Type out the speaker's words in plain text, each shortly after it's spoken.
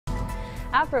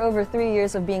After over 3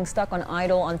 years of being stuck on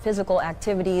idle on physical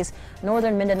activities,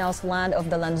 Northern Mindanao's land of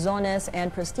the Lanzones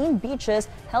and pristine beaches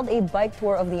held a bike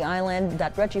tour of the island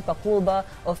that Reggie Paculba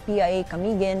of PIA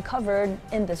Camiguin covered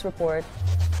in this report.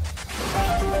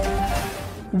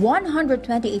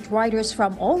 128 riders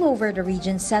from all over the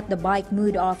region set the bike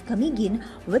mood of Camiguin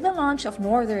with the launch of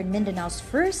Northern Mindanao's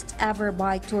first ever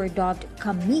bike tour dubbed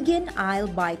Camiguin Isle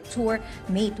Biker Tour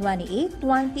May 28,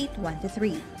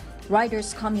 2023.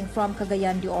 Riders coming from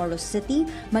Cagayan de Oro City,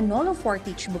 Manolo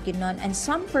Fortich Bukidnon, and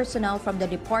some personnel from the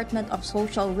Department of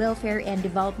Social Welfare and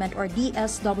Development or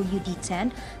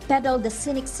DSWD-10 pedaled the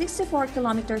scenic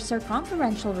 64-kilometer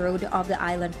circumferential road of the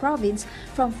island province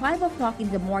from 5 o'clock in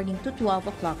the morning to 12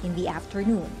 o'clock in the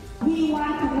afternoon. We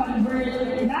want to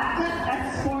convert not just as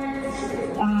sports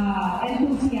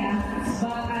enthusiasts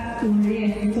but as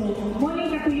tourists. So,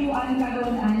 muling katuyuan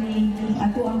karon ani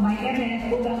ato ang bike event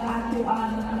ugang ato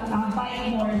ang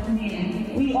bike north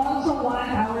men. We also want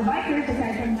our bikers,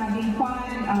 aside from having fun,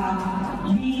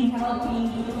 being healthy,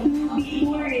 to be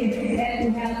tourists and to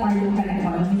help our local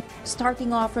economy.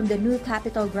 Starting off from the new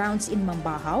capital grounds in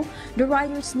Mambahaw, the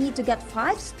riders need to get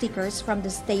 5 stickers from the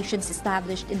stations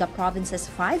established in the province's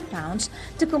 5 towns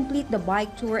to complete the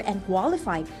bike tour and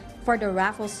qualify for the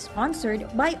raffles sponsored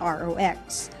by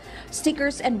ROX.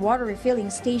 Stickers and water refilling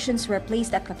stations were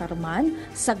placed at Catarman,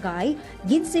 Sagay,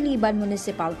 Ginsiliban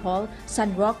Municipal Hall,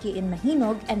 San Roque in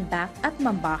Mahinog, and back at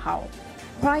Mambahaw.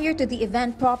 Prior to the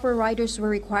event, proper riders were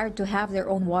required to have their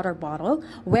own water bottle,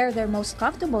 wear their most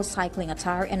comfortable cycling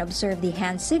attire, and observe the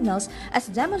hand signals as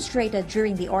demonstrated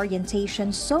during the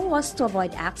orientation so as to avoid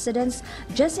accidents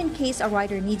just in case a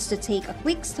rider needs to take a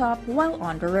quick stop while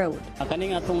on the road.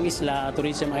 Kaning atong isla,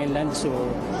 tourism island, so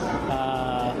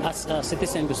as a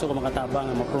citizen gusto ko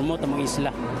makatabang ma-promote ang mga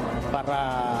isla para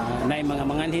na mga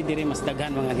manganhi diri mas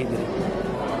daghan manganhi diri.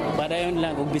 Para yun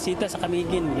lang, kung bisita sa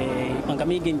Camiguin, ang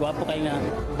Camiguin, guwapo kayo nga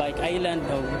bike island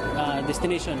o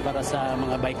destination para sa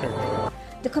mga biker.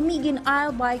 The Camiguin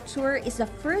Isle Biker Tour is the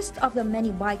first of the many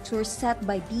bike tours set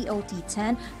by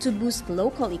DOT-10 to boost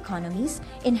local economies,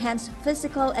 enhance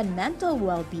physical and mental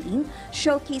well-being,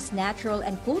 showcase natural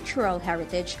and cultural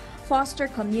heritage, foster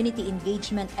community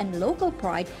engagement and local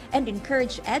pride, and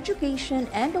encourage education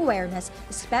and awareness,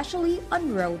 especially on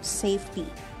road safety.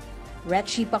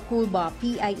 Reggie Paculba,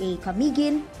 PIA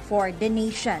Camiguin, for the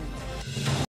Nation.